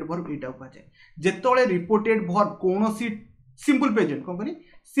कहली रिपोर्टेड वर्ब एटा को आछे जत्तोले रिपोर्टेड वर्ब कोनोसी सिंपल प्रेजेंट कोन कहली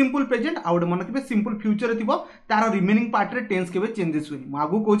सिंपल प्रेजेंट आउट मन रखिबे सिंपल फ्यूचर रे थिबो तार रिमेनिंग पार्ट रे टेंस केबे चेंजेस होनी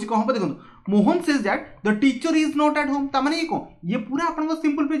मागु कहूची कहबो देखो Mohan says that the teacher is not at home ता माने ये को ये पूरा आपन को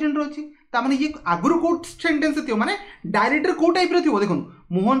सिंपल प्रेजेंट रो अछि ता माने ये आगुर को सेंटेंस थियो माने डायरेक्ट रे को टाइप रे थियो देखो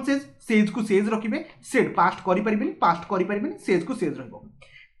मोहन सेज को सेज रखिबे सेड पास्ट करि परिबेनी सेज को सेज रहबो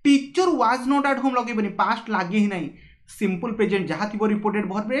teacher was not at home लगेबेनी past लागे ही नहीं सिंपल प्रेजेंट जहा थिबो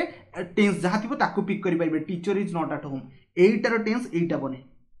रिपोर्टेड वर्ब रे टेंस जहा थिबो ताको पिक करि परिबे teacher is not at home एटार टेंस एटा बने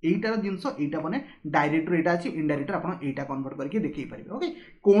एटार जिंस एटा बने डायरेक्ट रो एटा अछि इनडायरेक्ट आपण एटा कन्वर्ट करके देखै परिबे ओके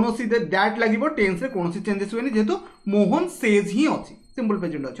कोनोसी दैट लागिबो टेंस रे कोनोसी चेंजेस होनी जेतु मोहन सेज ही अछि सिंपल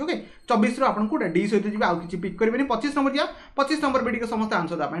प्रेजेंट अछि ओके 24 रो आपण कोटा डी सहित जिबा आ किछि पिक करबेनी 25 नंबर या 25 नंबर बेटी के समस्त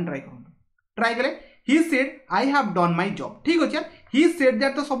आंसर दा आपण ट्राई करन ट्राई करे he said I have done my job ठीक अछि यार ही सेड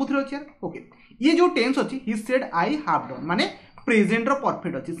दैट तो सबुथरे अछि यार ओके ये जो टेंस अछि he said I have done माने प्रेजेंट रो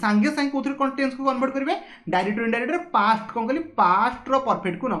परफेक्ट अछि संगे संगे कोथरे कोन टेंस को कन्वर्ट करबे डायरेक्ट टू इनडायरेक्ट रे पास्ट कोन कहली पास्ट रो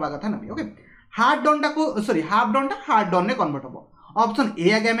परफेक्ट को नबा कथा नबे ओके हार्ड डन टा को सॉरी हाफ डन टा हार्ड डन ने कन्वर्ट होबो ऑप्शन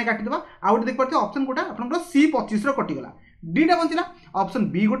ए आगे हमें काटि देबा आउट देख परते ऑप्शन कोटा आपन सी 25 रो कटि गला डी टा बंचिला ऑप्शन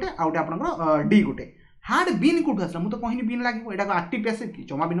बी गोटे आउट आपन डी गोटे हार्ड बीन कोठु आसला मु तो कहिनी बीन लागिबो एटा को एक्टिव पैसिव की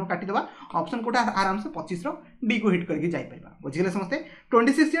जमा बीन काटि देबा ऑप्शन कोटा आराम से 25 रो डी को हिट करके जाई परबा बुझिले समस्ते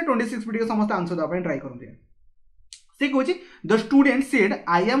 26 या 26 वीडियो समस्त आंसर दा अपन ट्राई करते से कहूची the student said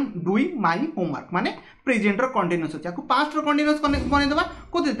I am doing my homework माने प्रेजेंट रो कंटीन्यूअस अछि को पास्ट रो कंटीन्यूअस बने देबा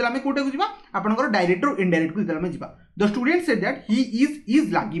को देतला में कोटे को जिबा आपनकर डायरेक्ट रो इनडायरेक्ट को देतला में जिबा the student said that he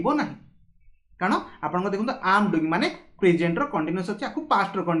is लागिबो नाही कारण आपन को देखो आम डूइंग माने प्रेजेंट रो कंटीन्यूअस अछि आकु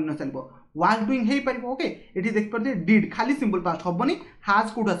पास्ट रो कंटीन्यूअस चलबो वाज डूइंग हे परिबो ओके एठी देख परते डिड खाली सिंपल पास्ट हबनी हाज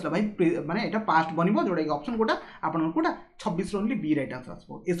कोड असला भाई माने एटा पास्ट बनिबो जोडा के ऑप्शन कोटा आपन Kota 26 only B right answer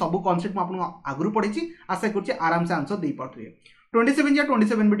आसबो ए सब कांसेप्ट म आपन आगरु पढिछि आशा करछि आराम से आंसर देई पाथ्रे 27 या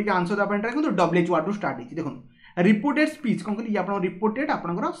 27 बिटी के आंसर आपन ट्राई करतो W H watt to start हिछि देखो रिपोर्टेड स्पीच कोन कहली आपन रिपोर्टेड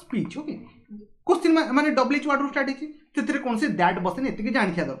आपनकर स्पीच ओके क्वेश्चन माने W H watt to start हिछि तेतरे cone say that बसने एति के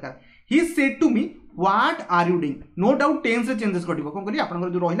जानि खिया दरकार he said to me what are you doing no doubt tense रे चेंजेस घटिबो कोन करी आपनकर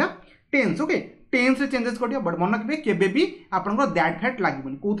जो रहिला टेंस ओके टेंस रे चेंजेस घटिबो बट मन रखबे केबे भी आपनकर दैट फैट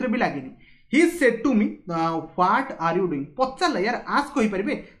लागिबोनी कोथरे भी लागेनी he said to me what are you doing पचारला यार आस्क कहि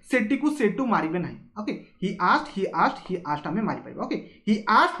परिबे सेटी को सेड टू मारिबे नाही ओके ही आस्क्ड हमें मारि परिबे okay he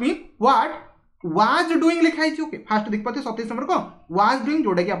asked me what was doing लिखा है ओके फास्ट देख पाते 27 नंबर को वाज डूइंग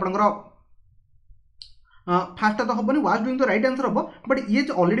जोटा कि आपनकर फास्ट तो हबनी वाज डूइंग तो राइट आंसर हबो बट ये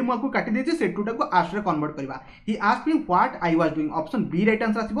ऑलरेडी मु आपको काटी देछि सेट टू टाको आस्क रे कन्वर्ट करबा he ask me what I was doing option B right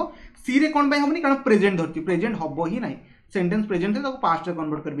answer आसीबो सी रे कोन बाय हबनी कारण प्रेजेंट धरती प्रेजेंट हबो ही नाही सेंटेंस प्रेजेंट है ताको पास्ट रे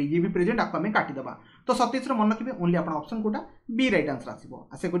कन्वर्ट करबे ये भी प्रेजेंट आपको हमें काटी दबा तो 27 रे मन रखिबे ओनली अपन option Kota B right answer आसीबो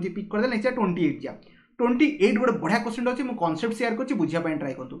आसे को पिक कर दे नेक्स्ट 28 जा 28 गोटे बढ़िया क्वेश्चन अच्छे मुझे कॉन्सेप्ट शेयर करछि बुझिया पय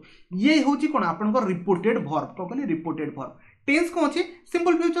ट्राई करतु ये होची कोन आपनकर रिपोर्टेड वर्ब को कहली रिपोर्टेड वर्ब टेंस को अछि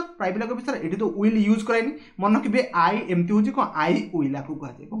सिंपल फ्यूचर प्राइवेट लगे सर एठी तो विल यूज कराइनी मन रखिबे आई एमती होची को आई विल आकु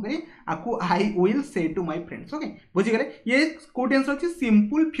कहजे को कहि आकु I will say to my friends okay बुझि गले ये को टेंस अछि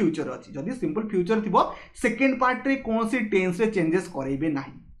सिंपल फ्यूचर अछि जदी सिंपल फ्यूचर थिबो सेकंड पार्ट रे कोनसी टेंस रे चेंजेस करैबे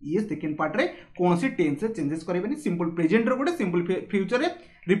नाही ये सेकंड पार्ट रे कोनसी टेंस रे चेंजेस करैबेनी सिंपल प्रेजेंट रे गोटे सिंपल फ्यूचर रे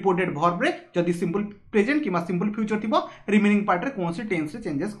रिपोर्टेड वर्ब रे जदी simple present keema simple future थिबो रिमेनिंग पार्ट रे कोनसी टेंस रे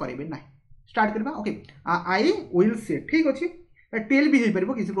चेंजेस करैबे नाही स्टार्ट करबा ओके आई विल से ठीक अछि टेल भी हे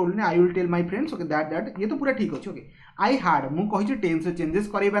परबो किसी प्रॉब्लम नै I will tell my friends okay that ये तो पूरा ठीक अछि ओके आई हार्ड मु कहि छी टेंस रे चेंजेस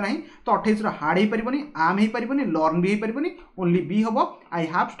करैबा नाही तो 28 रो हार्ड हे परबोनी आम हे परबोनी लर्न भी हे परबोनी ओनली बी हबो I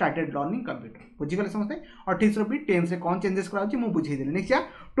have started learning computer बुझि गले समझते 28 रो भी टेंस रे कोन चेंजेस करा छी मु बुझै देले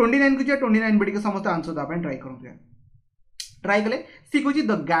नेक्स्ट 29 को जे 29 बडी के समस्त आंसर दा अपन ट्राई करू ट्राई कले सी को जी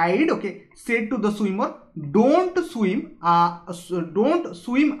the guide okay said to the swimmer don't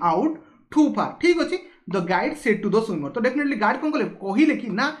swim out to फार ठीक अछि the guide said to the swimmer तो डेफिनेटली गाइड कोन कले कहिले कि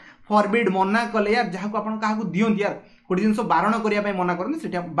ना फॉरबिड मना कले यार जहा को आपन काहा को दियन यार कोटी जिंस बारण करिया पय मना करन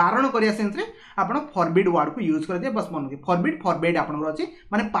सेटा बारण करिया सेंस रे आपन फॉरबिड वर्ड को यूज कर दे बस मन के फॉरबिड फॉरबिड आपन अछि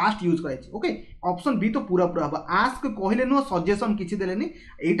माने पास्ट यूज कराइ छी ओके ऑप्शन बी तो पूरा पूरा हबा आस्क कहिले नो सजेशन किछि देलेनी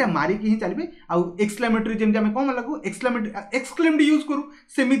एटा मारी कि ही चलबे आ एक्सक्लेमेटरी जेम जे हम कोन लागू एक्सक्लेम्ड यूज करू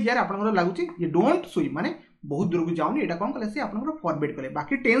सेमित यार आपन लागू छी ये डोंट स्विम माने बहुत दूर को जाऊनी एटा कोन कले से आपन फॉरवर्ड करे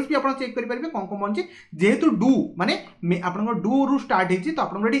बाकी टेंस भी आपन चेक करि परिबे कोन कोन बनछि जेहेतु डू माने आपन डू रु स्टार्ट हेछि तो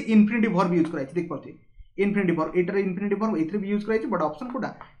आपन रेडी इन्फिनिटिव वर्ब यूज कराइ छी देख परथि इन्फिनिटिव वर्ब एटर इन्फिनिटिव वर्ब एथरे भी यूज कराइ छी बट ऑप्शन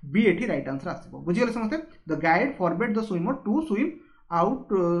कोडा बी एठी राइट आंसर आसीबो बुझि गेले समझते the guide forward the swimmer to swim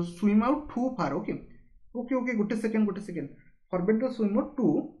out to far okay okay okay Gute second forward the swimmer to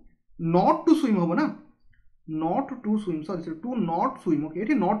not to swim हो ना not to swim sorry to not swim okay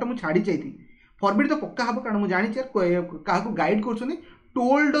एठी not मु छाडी जाईथि forbid तो पक्का हम कारण मुझे जानी क्या गाइड कर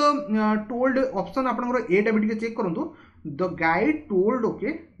टोल्ड ऑप्शन आपन एटा भी चेक करूँ the guide told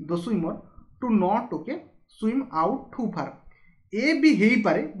okay the swimmer to not okay swim out to फार ए भी हे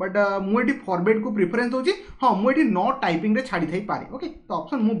पारे बट मुझे फॉरवर्ड को प्रिफरेंस होची हाँ मुझे नॉट टाइपिंग रे छाड़ी थाई पारे ओके तो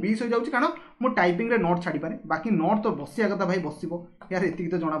ऑप्शन मु 20 हो जाउची कारण मु टाइपिंग रे नॉट छाड़ी पारे बाकी नॉट तो बसिया कथा भाई बसिबो यार एति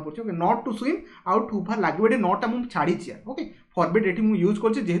तो जाना पड़छ okay not to swim out to फार लागबे एटी नॉट मु छाड़ी छी यार ओके फॉरवर्ड एटी मु यूज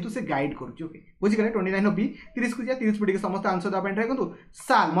करछ जेहेतु से गाइड करछ ओके बुझि गले 29 बी 30 को जा 30 पडी के समस्त आंसर दा ट्राई करतु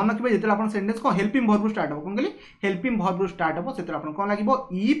साल मन रखबे जेते अपन सेंटेंस को हेल्पिंग वर्ब स्टार्ट हो कोन कहली हेल्पिंग वर्ब स्टार्ट हो सेते अपन कोन लागिबो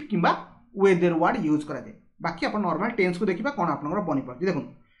इफ किबा वेदर वर्ड यूज करा दे बाकी अपन नॉर्मल टेंस को देखिबा कोन आपनकर बनि पड़छ देखो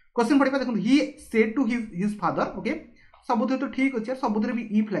क्वेश्चन पढिबा देखो he said to his father okay सबुथे तो ठीक अछि सबुथे भी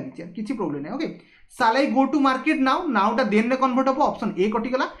इफ लागि छै किछि प्रॉब्लम नै ओके साल आई go to market now नाउटा then ने कन्वर्ट हो ऑप्शन ए कटि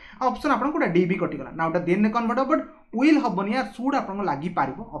गला ऑप्शन आपन कोटा डी बी कटि गला नाउटा देन ने कन्वर्ट हो बट विल हबनी यार शुड आपन लागि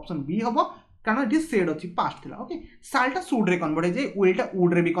पारिबो ऑप्शन बी हबो कारण इट सेड अछि पास्ट थिला ओके सालटा शुड रे कन्वर्ट हो जाय विलटा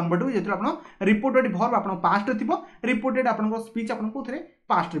वुड रे भी कन्वर्ट हो जेतरा आपन रिपोर्टेड वर्ब आपन पास्ट रे थिबो रिपोर्टेड आपन को स्पीच आपन कोथरे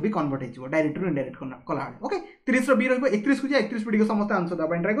पास्ट रे भी कन्वर्ट हेजिवो डायरेक्ट टू इनडायरेक्ट कला ओके 30 रो बी रहबो 31 को जा 31 पडी के समस्त आंसर दा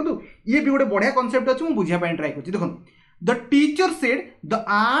पय ट्राई करदु ये भी गोटे बढ़िया कांसेप्ट अछि मु बुझिया पय ट्राई करछि देखो the teacher said the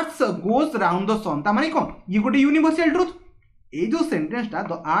earth goes round the सन ता माने कोन ये गोटे यूनिवर्सल ट्रुथ ए जो सेंटेंस टा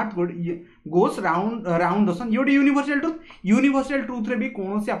the earth goes round the सन ये यूनिवर्सल ट्रुथ रे भी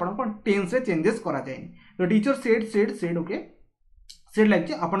कोन से आपन को टेंस रे चेंजेस करा जाय the teacher said okay said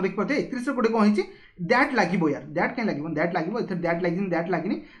like आपन देख पाते 31 रे कोटे कोन हिची दैट लागिबो यार दैट कैन लागिबो दैट लागिबो इथे that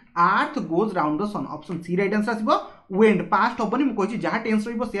लागिनी earth goes round the sun option C right answer आसीबो van't past होबनी मु कहिची जहा टेंस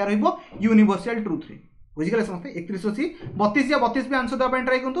रहइबो से रहइबो यूनिवर्सल ट्रुथ रे बुझि गेले समझते 31 सी 32 या 32 पे आंसर दा पय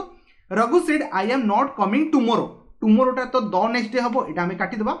ट्राई करंतु Raghu said I am not coming tomorrow तो द नेक्स्ट डे हबो एटा हमें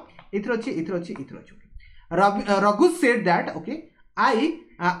काटी देबा इथर अछि Raghu said that okay I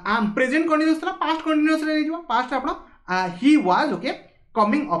am present continuous La past continuous रे निजबा पास्ट आपन he was okay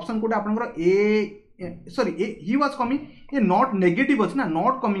coming option Kota आपनकर ए सॉरी ही वाज कमिंग ये नॉट नेगेटिव अछि ना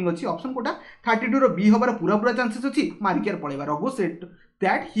नॉट कमिंग अछि ऑप्शन कोटा 32 रो बी हबार पूरा चांसेस अछि मार्कियर पळेबा Raghu said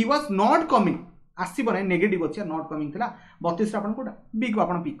that he was not coming आसीबो नै नेगेटिव अछि नॉट कमिंग थिला 32 आपण कोटा बी को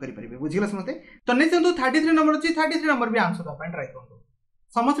आपण पिक करि परिबे बुझिला समते तो नेक्स्ट जंतु 33 नंबर अछि 33 नंबर भी आंसर द पॉइंट ट्राई करतो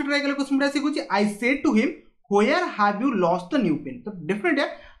समस्त ट्राई कले क्वेश्चन से कुछ I said to him where have you lost the new pen तो डिफरेंट है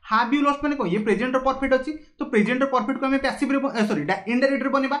हैव यू लॉस्ट माने को ये प्रेजेंट परफेक्ट अछि तो प्रेजेंट परफेक्ट को हमें पैसिव रे सॉरी इनडायरेक्ट रे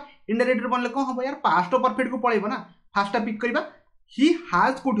बनेबा इनडायरेक्ट रे बनले को हबो यार पास्ट परफेक्ट को पळेबो ना फास्ट पिक करबा ही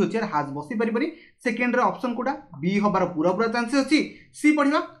हैज कोठी अछि यार हैज बसी परिबरी सेकंड रे ऑप्शन कोडा बी हबार पूरा पूरा चांसेस अछि सी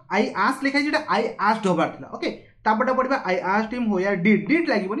पढिबा आई आस्क्ड लिखा जेटा आई आस्क्ड हबार थिला okay तापटा पढिबा I asked him where did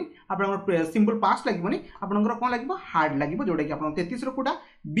लागिबोनी आपनकर सिंपल पास्ट लागिबोनी आपनकर कोन लागिबो हार्ड लागिबो जोडा कि आपन 33 रो कोडा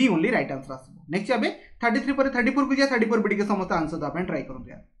B only right answer आसीबो next आबे 33 पर 34 को जा 34 बिडी के समस्त आंसर द अपन ट्राई करन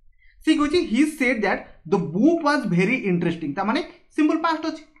यार सी कहछि he said that the book was very interesting ता माने सिंपल पास्ट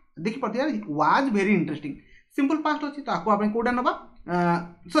अछि देखि पड़ते यार was very interesting simple past अछि तो आपको आपन कोडा नबा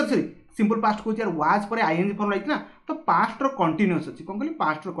सॉरी सिंपल पास्ट को यार वाज पर आईएनजी फॉर्म लाइक ना तो पास्ट रो कंटीन्यूअस अछि कोन कहली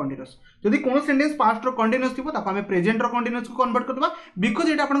पास्ट रो कंटीन्यूअस जदि कोनो सेंटेंस पास्ट रो कंटीन्यूअस थिबो ताको हमें प्रेजेंट रो कंटीन्यूअस को कन्वर्ट कर दबा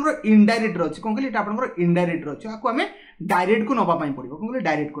बिकॉज़ एटा आपनकर इनडायरेक्ट रो अछि कोन कहली एटा आपनकर इनडायरेक्ट रो अछि आको हमें डायरेक्ट को नबा पई पड़िबो कोन कहली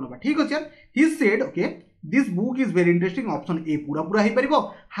डायरेक्ट को नबा ठीक अछि यार he said okay this book is very interesting option A पूरा पूरा ही परिबो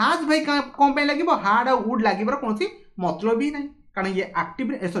हैज भाई कोन पई लागिबो हार्ड आ वुड लागिबर कोनसी मतलब भी नहीं कारण ये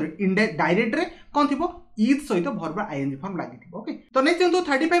एक्टिव सॉरी इनडायरेक्ट डायरेक्ट रे कोन थिबो इज सहित वर्ब आईएनजी फॉर्म लागि थिबो ओके तो नेक्स्ट जंतु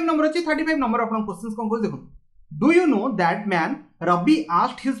 35 नंबर अछि 35 नंबर आपन क्वेश्चंस कोन को देखो do you know that man Ravi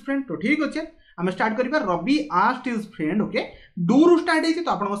asked his friend तो ठीक अछि हम स्टार्ट करिबा Ravi asked his friend okay do रु स्टार्ट हेछि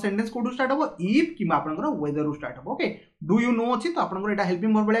तो आपन सेंटेंस कोडू स्टार्ट हो इफ किमा आपन वेदर रु स्टार्ट हो ओके डू यू नो अछि तो आपन एटा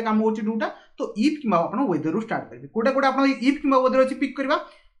हेल्पिंग वर्ब बले काम होछि डूटा तो इफ किमा आपन वेदर रु स्टार्ट करबे कोडा कोडा आपन इफ किमा वेदर अछि पिक करबा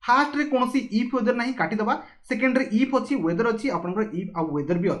फास्ट रे कोनसी इफ वेदर नहीं काटी दबा सेकंड रे इफ अछि वेदर अछि आपन इफ आ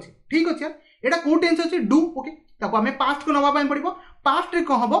वेदर भी अछि ठीक अछि यार एटा को टेंस अछि डू ओके ताको हमें पास्ट को नबा पय पड़िबो पास्ट रे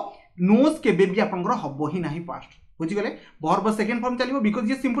को हबो नोज के बेबी आपन हबो ही नहीं पास्ट बुझी गले वर्ब सेकंड फॉर्म चलिबो बिकॉज़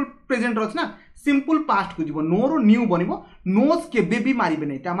ये सिंपल प्रेजेंट रछ ना सिंपल पास्ट को जीवो नो रो न्यू बनिबो नोज के बेबी मारिबे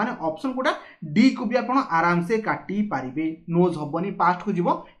नै ता माने ऑप्शन कोटा डी को भी आपण आराम से काटी पारिबे नोज हबनी पास्ट को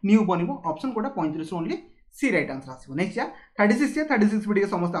जीवो न्यू बनिबो ऑप्शन कोटा 35 ओनली सी राइट आंसर आसीबो नेक्स्ट या 36 वीडियो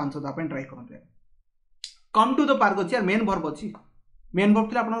समस्त answer upon try Karan come to the park अछि यार मेन वर्ब अछि मेन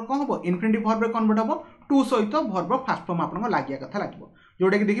वर्ब थिला आपण कोन हबो इन्फिनिटिव वर्ब रे कन्वर्ट हबो टू सहित वर्ब फास्ट फॉर्म आपण लागिया कथा लागिबो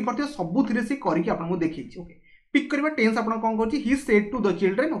जोडा कि देखि पड़ते सब थिरे से करि कि आपण देखि छी ओके पिक करबा टेंस आपण कोन करछि he said to the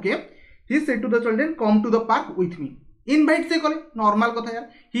children okay he said to the children come to the park with me invite से कले नॉर्मल कथा यार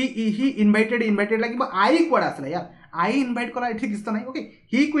ही इनवाइटेड लागिबो आई कोड आसला यार आई इनवाइट कला एठी किछ त नाही ओके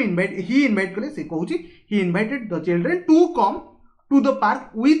ही इनवाइट कले से कहूची ही invited the children to come to the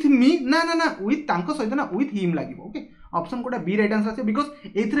park with me ना ना ना विथ तांको सहित ना with him लागिबो okay option Kota B right answer आसे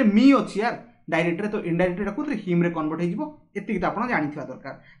बिकॉज़ एथरे मी अछि यार डायरेक्ट रे तो इनडायरेक्ट रे कोथरे हिम रे कन्वर्ट हे जिवो एति कि आपण जानि थिया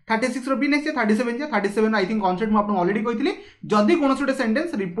दरकार 36 रो B next 37 I think concept म आपण ऑलरेडी कहितली जदी कोनोसुटे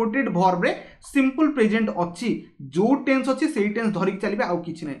सेंटेंस रिपोर्टेड वर्ब रे सिंपल प्रेजेंट अछि जो टेंस अछि सेही टेंस धरि चलिबे आ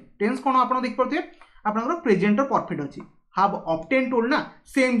किछ नै टेंस कोन आपण देख पड़ते आपनकर प्रेजेंट रो परफेक्ट अछि हैव ऑब्टेन टोल्ड ना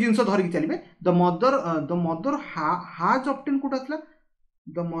सेम जिंस धरि चलिबे the mother has obtain coat असला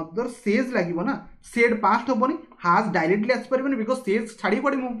द मदर सेज लागिबो ना said past होबनी has directly us Parbhani because says छाडी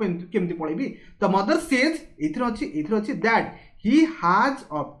पडी मु केमति पळेबी द मदर सेज इथर अछि that he has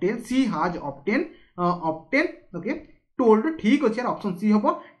obtain C has obtain okay told ठीक अछि यार ऑप्शन सी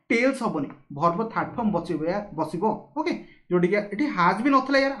होबो tales होबनी verb third form बसिबो okay जोडी के एठी हैज भी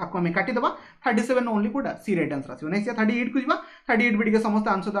नथला यार आको हम काटी दबा 37 ओनली कोडा सी राइट आंसर आसीबो नेक्स्ट 38 को जिबा 38 बिडी के समस्त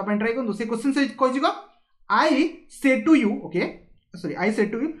आंसर अपन ट्राई करन से क्वेश्चन से कहि जिगो I said to you okay sorry I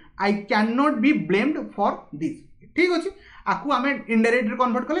said to you I can not be blamed for this ठीक अछि आकु हमें इनडायरेक्ट रे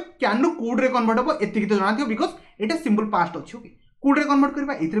कन्वर्ट करले कैन कुड रे कन्वर्ट हो एति तो जाना थियो बिकॉज़ एटा सिंपल पास्ट अछि ओके कुड रे कन्वर्ट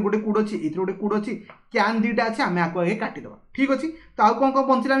करबा इथरे गोटे कुड अछि इथरे गोटे कुड अछि कैन दीटा अछि हमें आकु आगे काटी दबा ठीक अछि ताउ कोन को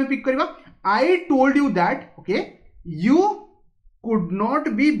पंचला हमें पिक करबा I told you that okay you could not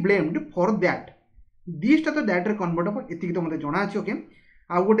be blamed for that this ता तो दैट रे कन्वर्ट हो एति तो मते जाना अछि ओके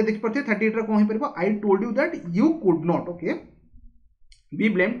आ गोटे देखि पड़ते 38 रे कोन हे परबो I told you that you could not okay be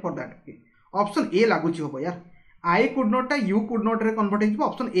blamed for that okay option A लागु छी होबो यार आई कुड नॉट ता यू कुड नॉट रे कन्वर्ट हे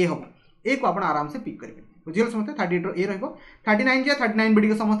ऑप्शन ए होबो ए को आपण आराम से पिक करबे बुझिल समझते 38 रो ए रहबो 39 जे 39 बिडी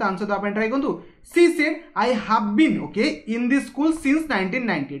के समस्त आंसर तो आपण ट्राई करंतु she said I have been okay in this school since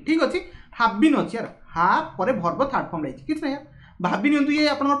 1990 ठीक अछि हैव बीन अछि यार हा परे वर्ब थर्ड फॉर्म लाइछि किछ नै यार भाबी नियंतु ये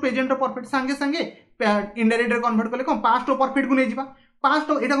आपण प्रेजेंट रो परफेक्ट संगे संगे इनडायरेक्ट रे कन्वर्ट करले कोन पास्ट रो परफेक्ट को नै जिबा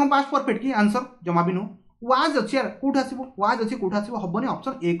पास्ट एटा कोन पास्ट परफेक्ट की आंसर जमा भी नो वाज अछि यार कोठ आसीबो वाज अछि कोठ आसीबो हबनी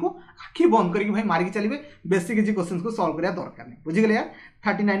ऑप्शन ए को आखी बंद करके भाई मारि के चलिबे बेसिक किछि क्वेश्चंस को सॉल्व करिया दरकार नै बुझि गेले यार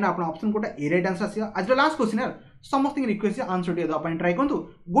 39 आपण ऑप्शन कोटा ए राइट आंसर आसीबो आज लास्ट क्वेश्चन यार समस्त request answer they the upon try करंतु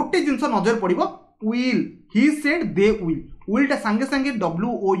गोटे जिंस नजर पड़िबो will he said they will टा संगे संगे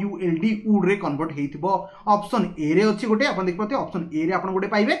WOULD would रे कन्वर्ट हेइथिबो ऑप्शन ए रे अछि गोटे आपण देख पाते ऑप्शन ए रे आपण गोटे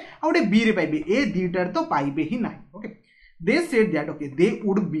पाइबे आ गोटे बी रे पाइबे ए दीटार तो पाइबे ही नाही okay they said that okay they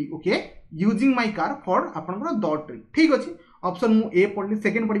would be okay using my car for आपनकर द ट्रिप ठीक अछि ऑप्शन मु ए पढली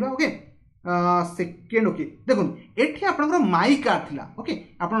सेकंड पढिबा ओके सेकेंड ओके देखो एठी आपनकर माई कार थिला ओके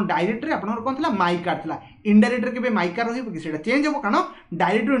आपन डायरेक्ट रे आपनकर कोन थिला माई कार थिला इनडायरेक्ट रे केबे माई कार होइबो कि सेटा चेंज हो कारण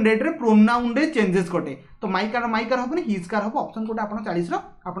डायरेक्ट टू इनडायरेक्ट रे प्रोनाउन रे चेंजेस कोटे तो माई कार होबनी हिज कार होबो ऑप्शन कोटा आपन 40 रो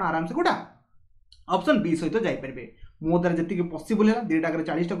आपन आराम से कोटा ऑप्शन बी सहित जाई परबे मो द्वारा जति पॉसिबल है डेटा करे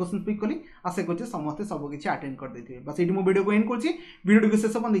 40 टा क्वेश्चन पिक कली आशा करछि समस्त सब किछि अटेंड कर देथिबे बस एठी मो वीडियो को एंड करछि वीडियो को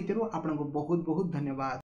शेष अपन देखिरो आपन को बहुत बहुत धन्यवाद।